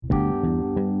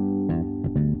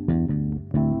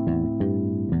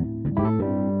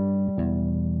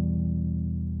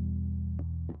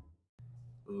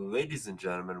Ladies and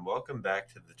gentlemen, welcome back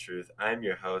to The Truth. I'm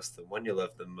your host, the one you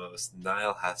love the most,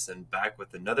 Niall Hassan, back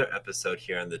with another episode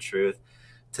here on The Truth.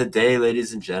 Today,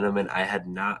 ladies and gentlemen, I have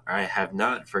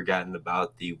not forgotten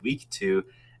about the Week 2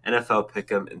 NFL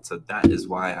Pick'em, and so that is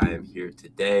why I am here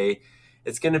today.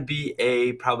 It's going to be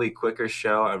a probably quicker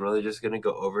show. I'm really just going to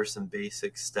go over some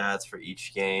basic stats for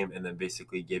each game and then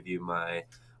basically give you my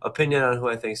opinion on who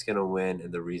I think is going to win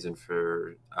and the reason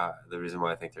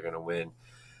why I think they're going to win.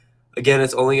 Again,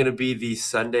 it's only going to be the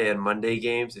Sunday and Monday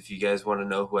games. If you guys want to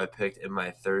know who I picked in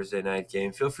my Thursday night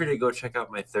game, feel free to go check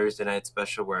out my Thursday night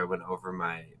special where I went over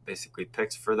my basically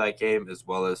picks for that game as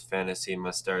well as fantasy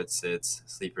must start sits,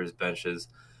 sleepers, benches.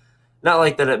 Not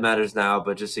like that it matters now,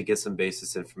 but just to get some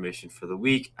basis information for the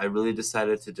week, I really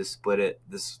decided to just split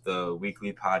the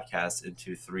weekly podcast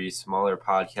into three smaller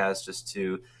podcasts just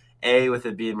to A, with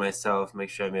it being myself, make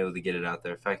sure I'm able to get it out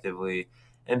there effectively,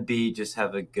 and B, just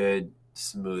have a good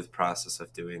smooth process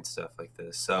of doing stuff like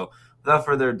this. So without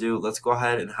further ado, let's go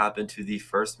ahead and hop into the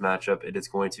first matchup. It is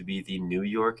going to be the New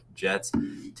York Jets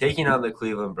taking on the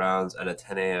Cleveland Browns at a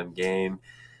 10 a.m. game.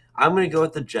 I'm going to go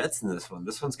with the Jets in this one.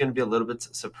 This one's going to be a little bit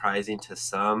surprising to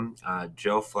some.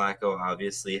 Joe Flacco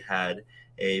obviously had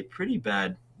a pretty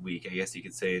bad week, I guess you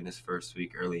could say, in his first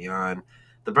week early on.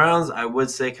 The Browns, I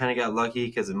would say, kind of got lucky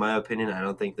because, in my opinion, I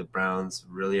don't think the Browns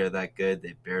really are that good.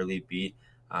 They barely beat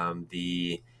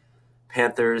the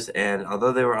Panthers, and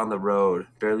although they were on the road,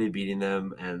 barely beating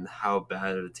them and how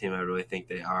bad of a team I really think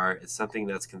they are, it's something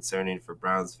that's concerning for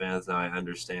Browns fans. Now I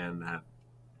understand that,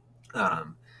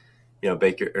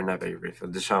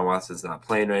 Deshaun Watson's not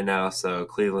playing right now, so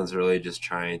Cleveland's really just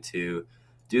trying to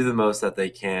do the most that they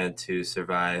can to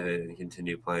survive and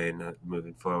continue playing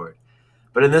moving forward.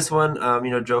 But in this one,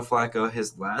 Joe Flacco,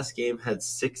 his last game had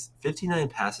 59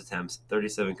 pass attempts,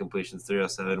 37 completions,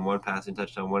 307, one passing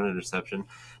touchdown, one interception.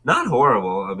 Not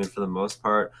horrible, for the most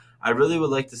part. I really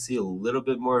would like to see a little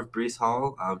bit more of Breece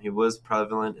Hall. He was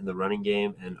prevalent in the running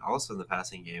game and also in the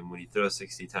passing game. When you throw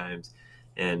 60 times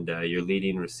and your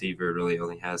leading receiver really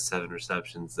only has 7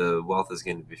 receptions, the wealth is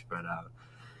going to be spread out.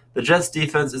 The Jets'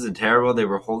 defense isn't terrible. They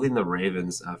were holding the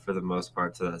Ravens for the most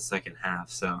part to that second half,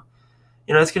 so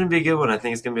it's going to be a good one. I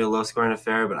think it's going to be a low-scoring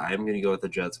affair, but I am going to go with the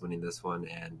Jets winning this one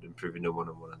and improving to 1-1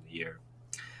 on the year.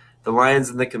 The Lions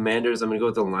and the Commanders, I'm going to go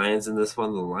with the Lions in this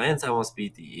one. The Lions almost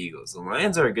beat the Eagles. The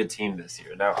Lions are a good team this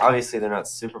year. Now, obviously, they're not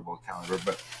Super Bowl caliber,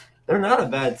 but they're not a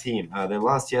bad team. They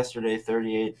lost yesterday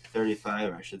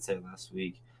 38-35, I should say last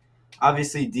week.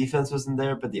 Obviously, defense wasn't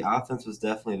there, but the offense was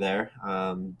definitely there.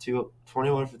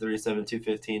 21 for 37,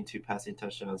 215, 2 passing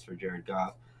touchdowns for Jared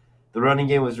Goff. The running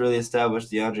game was really established.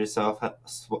 DeAndre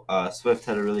Swift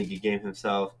had a really good game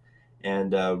himself,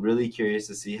 and really curious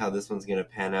to see how this one's going to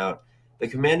pan out. The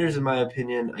Commanders, in my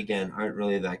opinion, again, aren't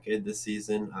really that good this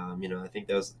season. I think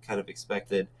that was kind of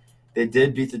expected. They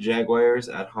did beat the Jaguars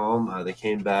at home. They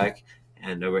came back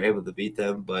and were able to beat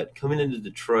them. But coming into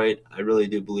Detroit, I really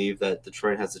do believe that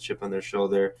Detroit has a chip on their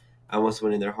shoulder, almost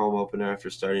winning their home opener after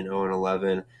starting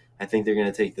 0-11. I think they're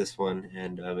going to take this one,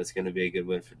 and it's going to be a good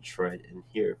win for Detroit in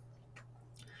here.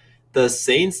 The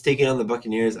Saints taking on the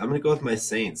Buccaneers. I'm going to go with my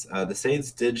Saints. The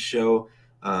Saints did show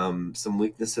some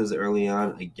weaknesses early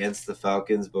on against the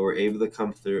Falcons, but were able to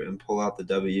come through and pull out the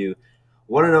W.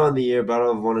 1-0 in the year,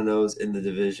 battle of 1-0s in the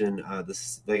division.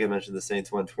 Like I mentioned, the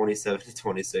Saints won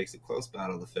 27-26, a close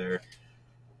battle affair.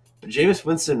 But Jameis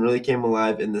Winston really came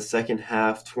alive in the second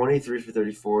half, 23 for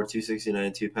 34,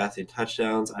 269, 2 passing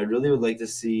touchdowns. I really would like to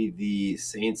see the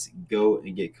Saints go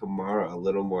and get Kamara a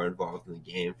little more involved in the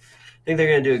game. I think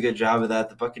they're going to do a good job of that.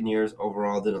 The Buccaneers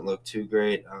overall didn't look too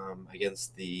great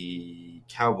against the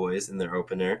Cowboys in their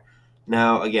opener.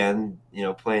 Now, again,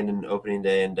 playing an opening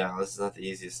day in Dallas is not the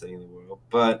easiest thing in the world,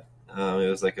 but it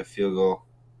was like a field goal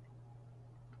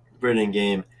Britain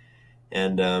game.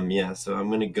 And so I'm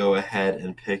going to go ahead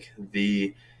and pick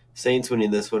the Saints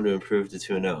winning this one to improve to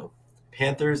 2-0.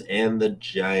 Panthers and the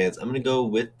Giants. I'm going to go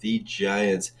with the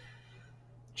Giants.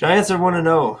 Giants are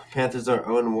 1-0. Panthers are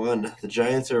 0-1. The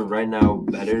Giants are right now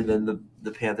better than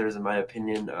the Panthers, in my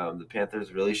opinion. The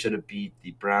Panthers really should have beat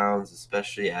the Browns,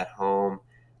 especially at home.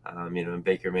 In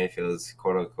Baker Mayfield's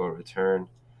quote-unquote return.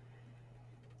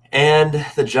 And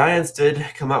the Giants did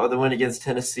come out with a win against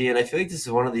Tennessee, and I feel like this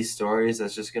is one of these stories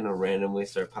that's just going to randomly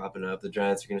start popping up. The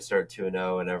Giants are going to start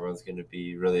 2-0, and everyone's going to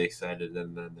be really excited,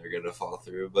 and then they're going to fall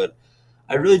through. But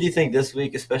I really do think this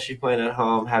week, especially playing at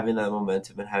home, having that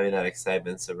momentum and having that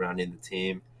excitement surrounding the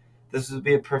team, this would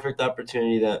be a perfect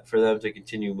opportunity for them to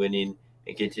continue winning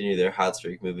and continue their hot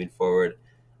streak moving forward.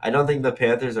 I don't think the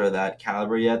Panthers are that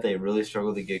caliber yet. They really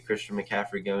struggle to get Christian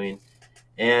McCaffrey going.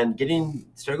 And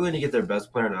struggling to get their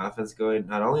best player on offense going,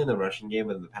 not only in the rushing game,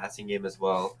 but in the passing game as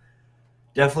well.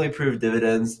 definitely proved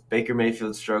dividends. Baker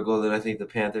Mayfield struggled, and I think the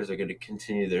Panthers are going to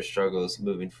continue their struggles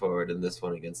moving forward in this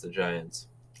one against the Giants.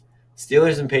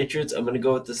 Steelers and Patriots. I'm going to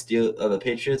go with the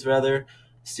Patriots rather.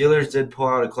 Steelers did pull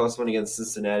out a close one against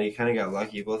Cincinnati. Kind of got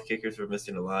lucky. Both kickers were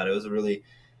missing a lot. It was a really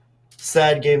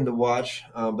sad game to watch.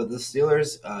 But the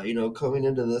Steelers, coming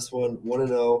into this one,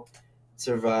 1-0,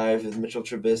 survived with Mitchell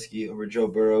Trubisky over Joe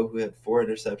Burrow, who had 4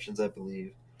 interceptions, I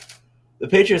believe. The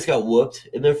Patriots got whooped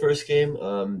in their first game.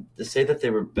 To say that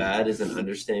they were bad is an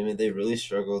understatement. They really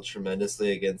struggled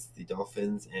tremendously against the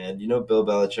Dolphins, and Bill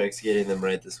Belichick's getting them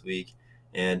right this week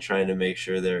and trying to make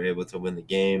sure they're able to win the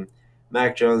game.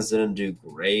 Mac Jones didn't do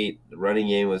great. The running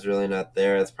game was really not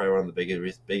there. That's probably one of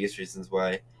the biggest reasons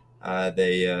why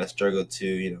they struggled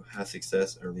to have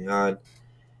success early on.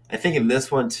 I think in this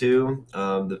one too,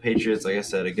 the Patriots, like I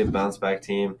said, a good bounce back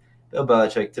team. Bill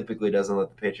Belichick typically doesn't let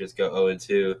the Patriots go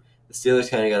 0-2. The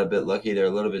Steelers kind of got a bit lucky. They're a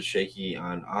little bit shaky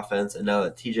on offense, and now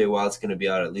that TJ Watt's going to be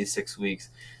out at least 6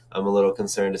 weeks, I'm a little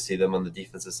concerned to see them on the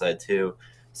defensive side too.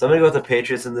 So I'm going to go with the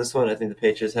Patriots in this one. I think the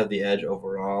Patriots have the edge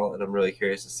overall, and I'm really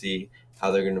curious to see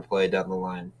how they're going to play down the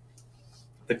line.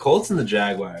 The Colts and the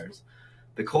Jaguars.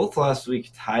 The Colts last week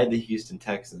tied the Houston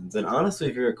Texans. And honestly,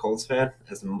 if you're a Colts fan,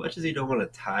 as much as you don't want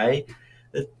to tie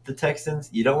the Texans,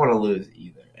 you don't want to lose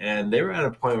either. And they were at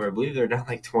a point where I believe they were down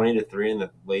like 20-3 in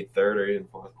the late third or even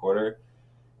fourth quarter.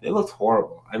 They looked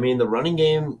horrible. I mean, the running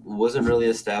game wasn't really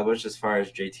established as far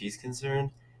as JT's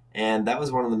concerned. And that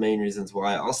was one of the main reasons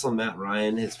why. Also, Matt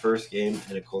Ryan, his first game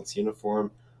in a Colts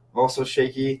uniform, also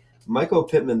shaky. Michael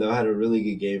Pittman, though, had a really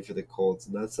good game for the Colts,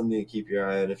 and that's something to keep your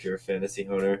eye on if you're a fantasy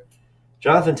owner.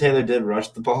 Jonathan Taylor did rush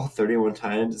the ball 31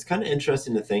 times. It's kind of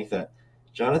interesting to think that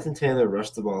Jonathan Taylor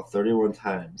rushed the ball 31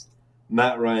 times.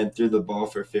 Matt Ryan threw the ball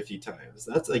for 50 times.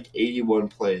 That's like 81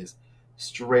 plays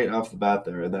straight off the bat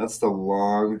there, and that's the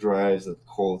long drives that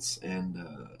the Colts and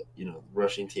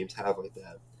rushing teams have like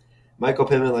that. Michael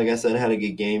Pittman, like I said, had a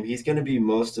good game. He's going to be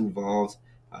most involved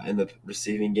in the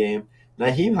receiving game.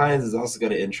 Nyheim Hines has also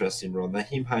got an interesting role.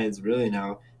 Nyheim Hines really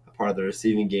now a part of the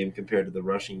receiving game compared to the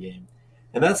rushing game.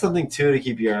 And that's something, too, to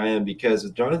keep your eye on because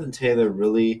with Jonathan Taylor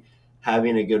really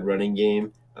having a good running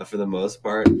game for the most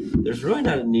part, there's really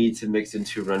not a need to mix in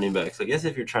 2 running backs. I guess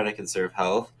if you're trying to conserve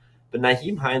health, but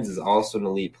Nyheim Hines is also an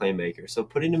elite playmaker. So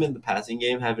putting him in the passing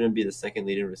game, having him be the second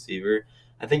leading receiver,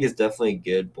 I think is definitely a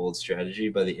good, bold strategy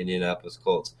by the Indianapolis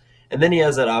Colts. And then he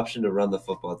has that option to run the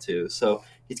football too. So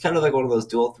he's kind of like one of those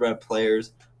dual threat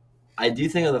players. I do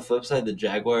think on the flip side, the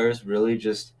Jaguars really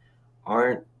just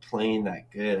aren't playing that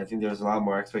good. I think there's a lot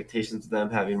more expectations of them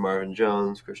having Marvin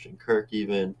Jones, Christian Kirk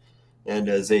even, and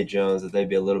Zay Jones, that they'd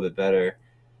be a little bit better.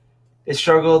 They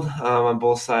struggled on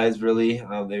both sides, really.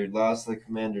 They lost the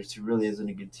Commanders, who really isn't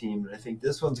a good team. And I think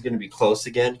this one's going to be close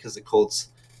again because the Colts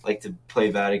like to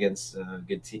play bad against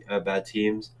bad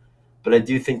teams. But I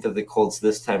do think that the Colts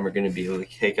this time are going to be able to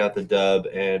take out the dub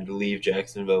and leave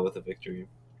Jacksonville with a victory.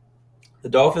 The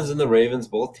Dolphins and the Ravens,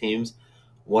 both teams,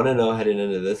 1-0 heading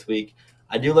into this week.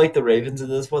 I do like the Ravens in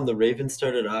this one. The Ravens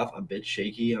started off a bit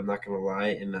shaky, I'm not going to lie,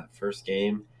 in that first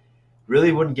game.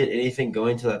 Really wouldn't get anything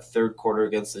going to that third quarter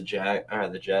against the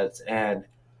Jets. And,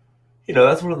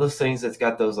 that's one of those things that's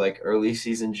got those, like, early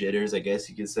season jitters, I guess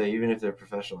you could say, even if they're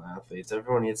professional athletes.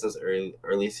 Everyone gets those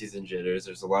early season jitters.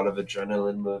 There's a lot of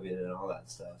adrenaline moving and all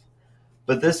that stuff.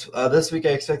 But this week, I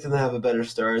expect them to have a better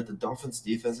start. The Dolphins'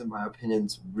 defense, in my opinion,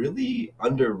 is really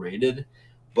underrated.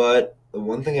 But the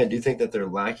one thing I do think that they're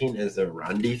lacking is their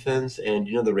run defense. And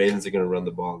the Ravens are going to run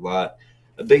the ball a lot.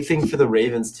 A big thing for the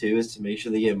Ravens too is to make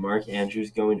sure they get Mark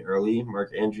Andrews going early.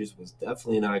 Mark Andrews was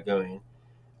definitely not going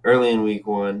early in week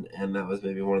 1, and that was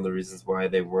maybe one of the reasons why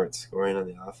they weren't scoring on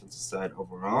the offensive side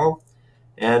overall.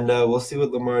 And we'll see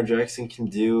what Lamar Jackson can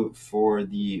do for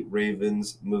the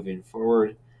Ravens moving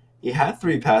forward. He had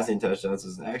 3 passing touchdowns,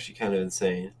 which is actually kind of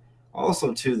insane.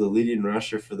 Also, too, the leading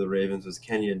rusher for the Ravens was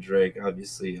Kenyon Drake.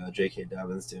 Obviously, J.K.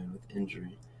 Dobbins dealing with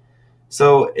injury.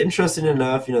 So, interesting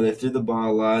enough, they threw the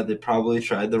ball a lot. They probably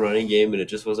tried the running game, and it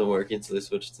just wasn't working, so they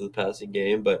switched to the passing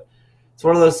game. But it's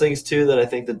one of those things, too, that I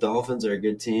think the Dolphins are a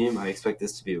good team. I expect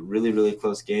this to be a really, really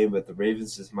close game, but the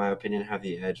Ravens, just in my opinion, have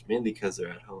the edge, mainly because they're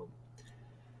at home.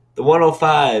 The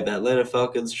 105, Atlanta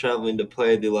Falcons traveling to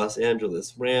play the Los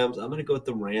Angeles Rams. I'm going to go with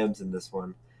the Rams in this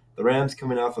one. The Rams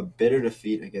coming off a bitter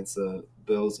defeat against the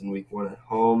Bills in week 1 at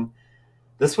home.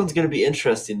 This one's going to be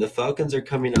interesting. The Falcons are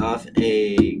coming off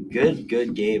a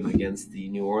good game against the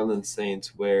New Orleans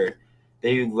Saints where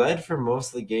they led for most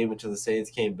of the game until the Saints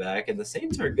came back. And the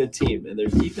Saints are a good team, and their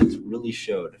defense really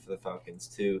showed for the Falcons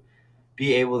to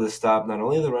be able to stop not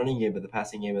only the running game but the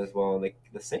passing game as well. And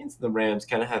the Saints and the Rams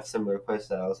kind of have similar play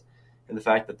styles. and the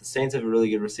fact that the Saints have a really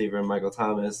good receiver in Michael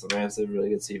Thomas, the Rams have a really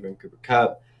good receiver in Cooper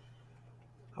Kupp.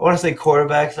 I want to say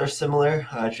quarterbacks are similar.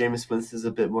 Jameis Winston is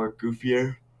a bit more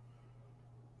goofier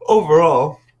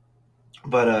overall,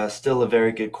 but still a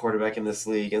very good quarterback in this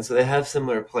league. And so they have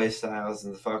similar play styles,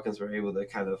 and the Falcons were able to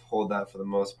kind of hold that for the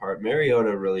most part.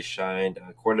 Mariota really shined.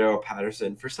 Cordero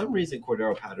Patterson, for some reason,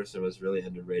 Cordero Patterson was really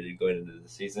underrated going into the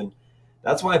season.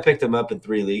 That's why I picked him up in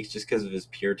 3 leagues, just because of his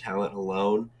pure talent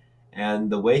alone. And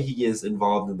the way he is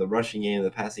involved in the rushing game,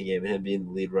 the passing game, and him being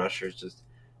the lead rusher is just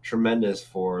tremendous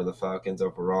for the Falcons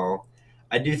overall.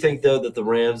 I do think, though, that the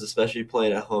Rams, especially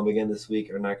playing at home again this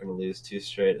week, are not going to lose 2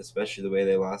 straight, especially the way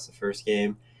they lost the first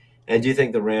game. And I do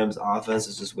think the Rams' offense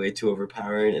is just way too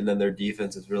overpowering, and then their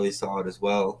defense is really solid as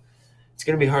well. It's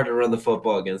going to be hard to run the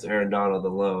football against Aaron Donald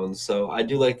alone, so I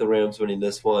do like the Rams winning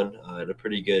this one at a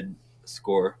pretty good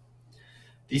score.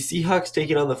 The Seahawks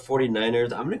taking on the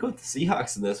 49ers. I'm going to go with the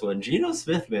Seahawks in this one. Geno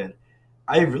Smith, man.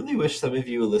 I really wish some of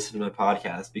you would listen to my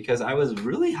podcast because I was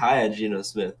really high on Geno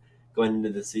Smith going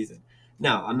into the season.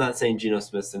 Now, I'm not saying Geno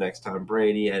Smith's the next Tom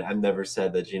Brady, and I've never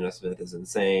said that Geno Smith is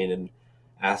insane and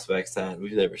aspects that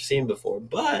we've never seen before,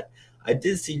 but I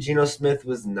did see Geno Smith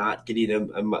was not getting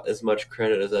him as much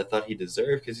credit as I thought he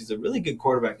deserved because he's a really good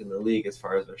quarterback in the league as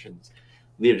far as veterans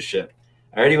leadership.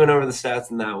 I already went over the stats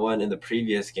in that one in the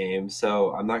previous game,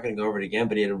 so I'm not going to go over it again,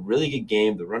 but he had a really good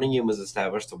game. The running game was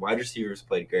established. The wide receivers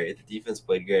played great. The defense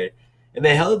played great. And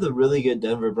they held the really good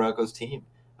Denver Broncos team.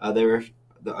 They were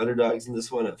the underdogs in this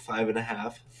one at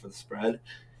 5.5 for the spread.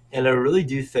 And I really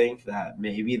do think that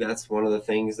maybe that's one of the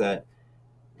things that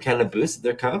kind of boosted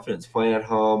their confidence playing at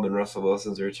home and Russell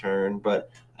Wilson's return. But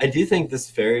I do think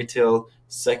this fairy tale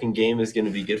second game is going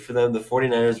to be good for them. The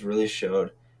 49ers really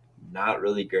showed not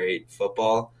really great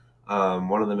football.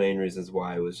 One of the main reasons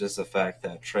why was just the fact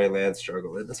that Trey Lance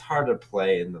struggled. It's hard to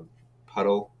play in the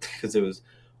puddle because it was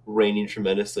raining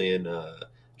tremendously in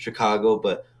Chicago.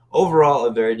 But overall,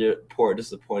 a very poor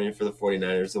disappointment for the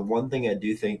 49ers. The one thing I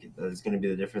do think that is going to be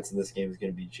the difference in this game is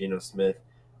going to be Geno Smith,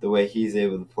 the way he's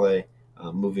able to play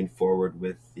moving forward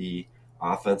with the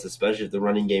offense, especially if the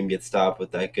running game gets stopped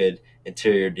with that good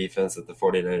interior defense that the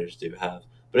 49ers do have.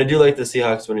 But I do like the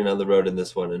Seahawks winning on the road in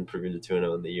this one and proving to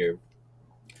 2-0 in the year.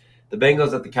 The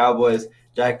Bengals at the Cowboys.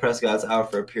 Dak Prescott's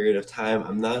out for a period of time.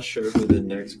 I'm not sure who the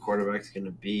next quarterback's going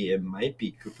to be. It might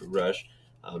be Cooper Rush,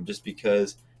 just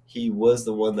because he was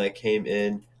the one that came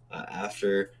in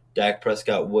after Dak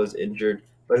Prescott was injured.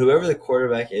 But whoever the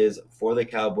quarterback is for the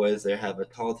Cowboys, they have a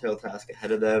tall tale task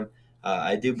ahead of them.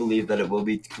 I do believe that it will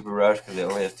be Cooper Rush because they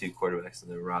only have 2 quarterbacks in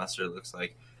their roster, it looks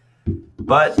like.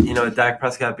 But, Dak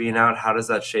Prescott being out, how does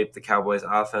that shape the Cowboys'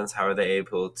 offense? How are they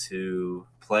able to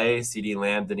play? CeeDee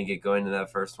Lamb didn't get going in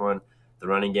that first one. The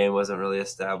running game wasn't really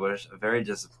established. A very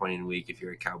disappointing week if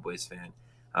you're a Cowboys fan.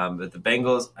 But the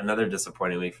Bengals, another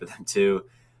disappointing week for them too.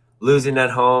 Losing at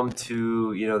home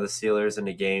to, the Steelers in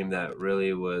a game that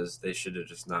really they should have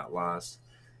just not lost.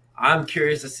 I'm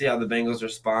curious to see how the Bengals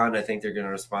respond. I think they're going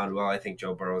to respond well. I think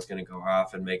Joe Burrow is going to go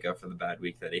off and make up for the bad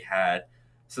week that he had.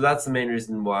 So that's the main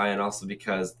reason why, and also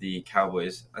because the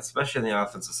Cowboys, especially on the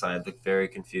offensive side, look very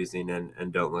confusing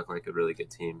and don't look like a really good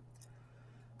team.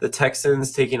 The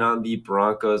Texans taking on the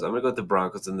Broncos. I'm going to go with the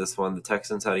Broncos in this one. The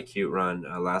Texans had a cute run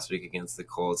last week against the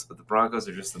Colts, but the Broncos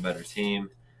are just the better team.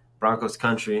 Broncos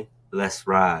country, let's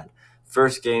ride.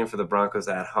 First game for the Broncos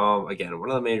at home. Again, one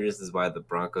of the main reasons why the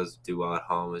Broncos do well at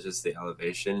home is just the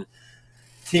elevation.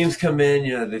 Teams come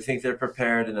in, they think they're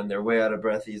prepared, and then they're way out of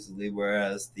breath easily,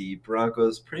 whereas the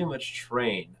Broncos pretty much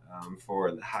train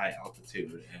for the high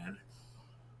altitude and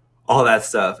all that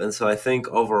stuff. And so I think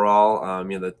overall,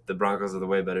 the Broncos are the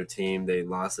way better team. They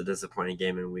lost a disappointing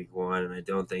game in week 1, and I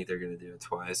don't think they're going to do it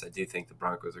twice. I do think the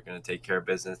Broncos are going to take care of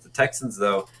business. The Texans,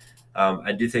 though,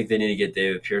 I do think they need to get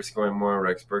David Pierce going more.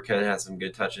 Rex Burkhead has some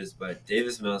good touches, but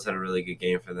Davis Mills had a really good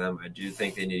game for them. I do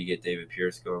think they need to get David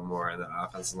Pierce going more, and the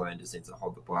offensive line just needs to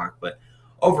hold the block. But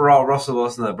overall, Russell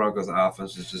Wilson, that Broncos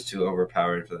offense is just too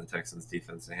overpowered for the Texans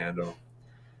defense to handle.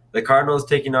 The Cardinals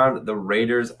taking on the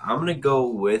Raiders. I'm going to go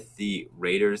with the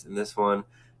Raiders in this one.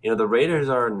 The Raiders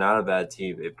are not a bad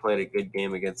team. They played a good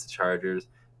game against the Chargers.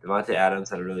 Devontae Adams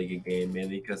had a really good game,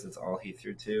 mainly because it's all he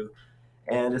threw to.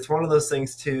 And it's one of those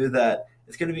things, too, that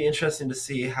it's going to be interesting to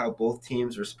see how both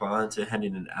teams respond to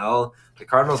handing an L. The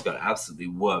Cardinals got absolutely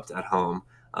whooped at home.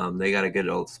 They got a good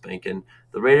old spanking.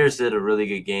 The Raiders did a really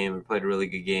good game and played a really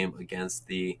good game against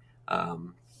the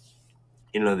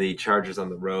Chargers on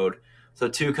the road. So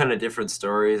 2 kind of different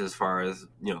stories as far as,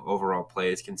 overall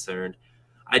play is concerned.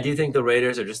 I do think the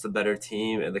Raiders are just the better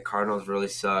team, and the Cardinals really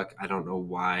suck. I don't know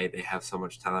why they have so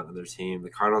much talent on their team. The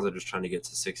Cardinals are just trying to get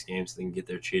to 6 games so they can get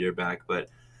their cheater back, but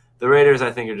The Raiders, I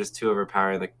think, are just too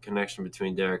overpowering. The connection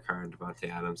between Derek Carr and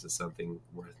Devontae Adams is something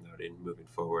worth noting moving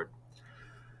forward.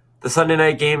 The Sunday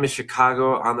night game is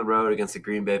Chicago on the road against the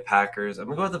Green Bay Packers. I'm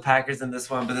going to go with the Packers in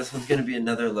this one, but this one's going to be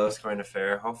another low-scoring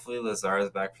affair. Hopefully Lazard is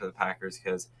back for the Packers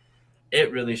because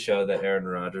it really showed that Aaron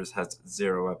Rodgers has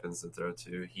zero weapons to throw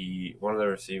to. One of the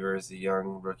receivers, the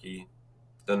young rookie,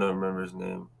 don't remember his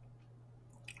name,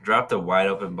 dropped a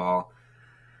wide-open ball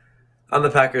on the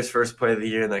Packers' first play of the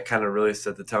year, and that kind of really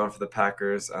set the tone for the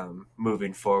Packers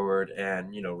moving forward.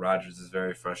 And, Rodgers is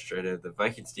very frustrated. The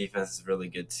Vikings defense is really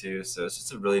good too, so it's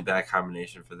just a really bad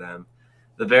combination for them.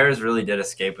 The Bears really did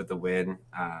escape with the win.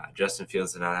 Justin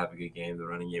Fields did not have a good game. The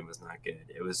running game was not good.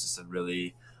 It was just a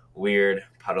really weird,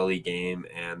 puddly game,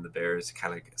 and the Bears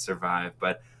kind of survived.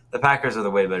 But the Packers are the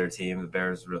way better team. The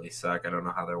Bears really suck. I don't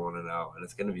know how they're 1-0, and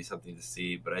it's going to be something to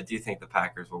see. But I do think the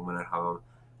Packers will win at home.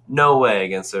 No way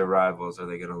against their rivals are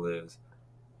they going to lose.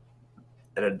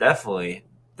 And definitely,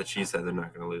 the Chiefs said they're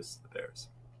not going to lose to the Bears.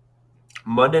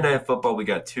 Monday Night Football, we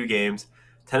got 2 games.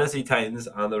 Tennessee Titans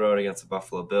on the road against the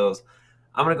Buffalo Bills.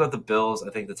 I'm going to go with the Bills. I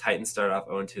think the Titans start off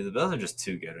 0-2. The Bills are just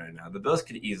too good right now. The Bills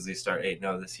could easily start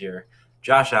 8-0 this year.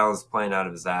 Josh Allen's playing out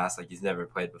of his ass like he's never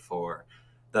played before.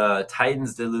 The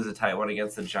Titans did lose a tight one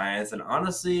against the Giants. And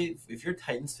honestly, if you're a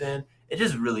Titans fan, it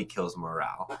just really kills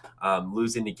morale.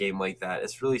 Losing a game like that,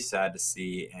 it's really sad to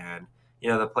see. And,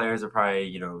 the players are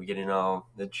probably, getting all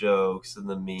the jokes and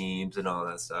the memes and all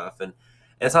that stuff. And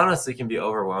it's honestly can be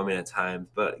overwhelming at times.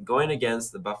 But going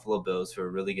against the Buffalo Bills, who are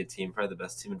a really good team, probably the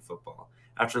best team in football,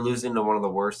 after losing to one of the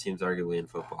worst teams arguably in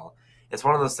football, it's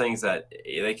one of those things that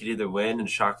they could either win and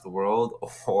shock the world,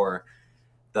 or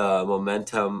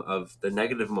the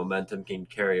negative momentum can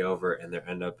carry over, and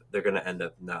they're going to end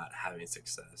up not having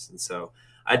success. And so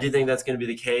I do think that's going to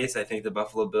be the case. I think the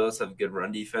Buffalo Bills have a good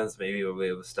run defense. Maybe we'll be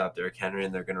able to stop Derrick Henry,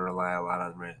 and they're going to rely a lot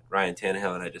on Ryan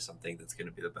Tannehill, and I just don't think that's going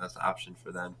to be the best option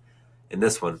for them in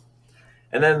this one.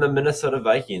 And then the Minnesota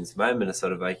Vikings, my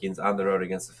Minnesota Vikings on the road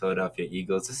against the Philadelphia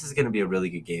Eagles. This is going to be a really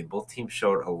good game. Both teams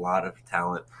showed a lot of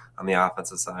talent on the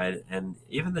offensive side and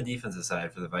even the defensive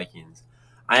side for the Vikings.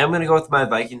 I am going to go with my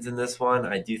Vikings in this one.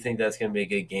 I do think that's going to be a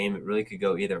good game. It really could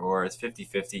go either or. It's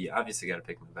 50-50. You obviously got to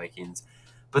pick my Vikings.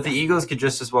 But the Eagles could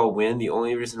just as well win. The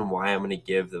only reason why I'm going to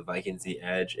give the Vikings the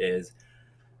edge is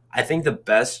I think the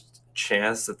best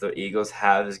chance that the Eagles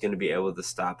have is going to be able to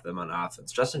stop them on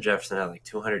offense. Justin Jefferson had like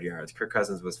 200 yards. Kirk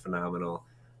Cousins was phenomenal.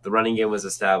 The running game was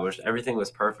established. Everything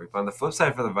was perfect. But on the flip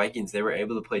side for the Vikings, they were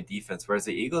able to play defense, whereas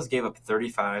the Eagles gave up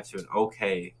 35 to an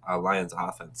okay Lions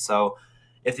offense. So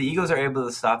if the Eagles are able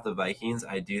to stop the Vikings,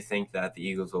 I do think that the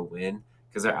Eagles will win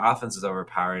because their offense is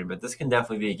overpowering. But this can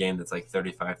definitely be a game that's like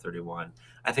 35-31.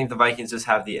 I think the Vikings just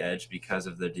have the edge because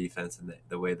of their defense and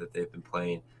the way that they've been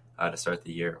playing to start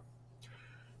the year.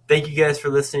 Thank you guys for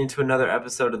listening to another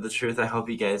episode of The Truth. I hope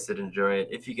you guys did enjoy it.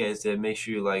 If you guys did, make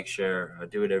sure you like, share,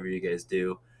 do whatever you guys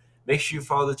do. Make sure you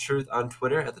follow The Truth on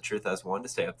Twitter at TheTruthAs1 to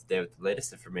stay up to date with the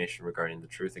latest information regarding The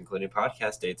Truth, including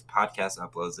podcast dates, podcast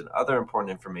uploads, and other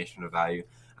important information of value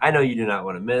I know you do not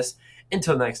want to miss.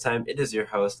 Until next time, it is your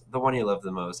host, the one you love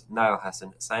the most, Niall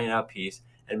Hesson, signing out. Peace,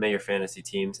 and may your fantasy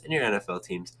teams and your NFL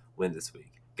teams win this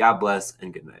week. God bless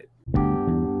and good night.